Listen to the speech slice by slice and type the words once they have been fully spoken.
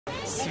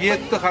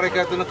Svetni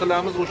harakatini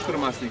qilamiz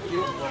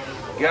o'chtirmaslikka.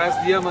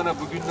 Gazni ham mana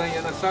bugundan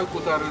yana sal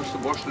ko'tarilishni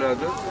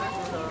boshladi.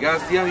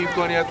 Gazni ham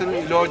imkoniyatini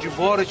iloji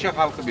boricha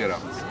xalqqa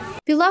beramiz.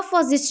 Pilaf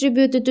was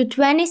distributed to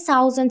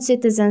 20,000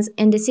 citizens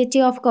in the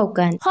city of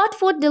Kokand. Hot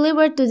food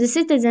delivered to the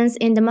citizens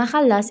in the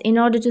mahallas in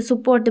order to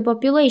support the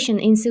population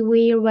in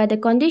severe weather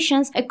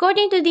conditions,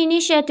 according to the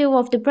initiative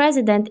of the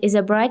president, is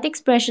a bright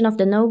expression of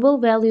the noble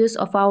values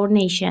of our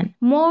nation.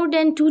 More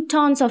than 2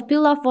 tons of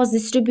pilaf was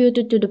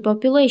distributed to the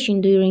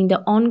population during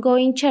the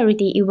ongoing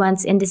charity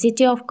events in the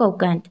city of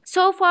Kokand.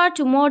 So far,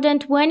 to more than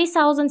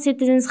 20,000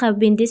 citizens have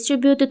been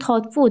distributed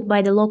hot food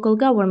by the local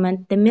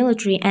government, the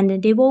military, and the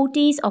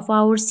devotees of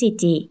our city.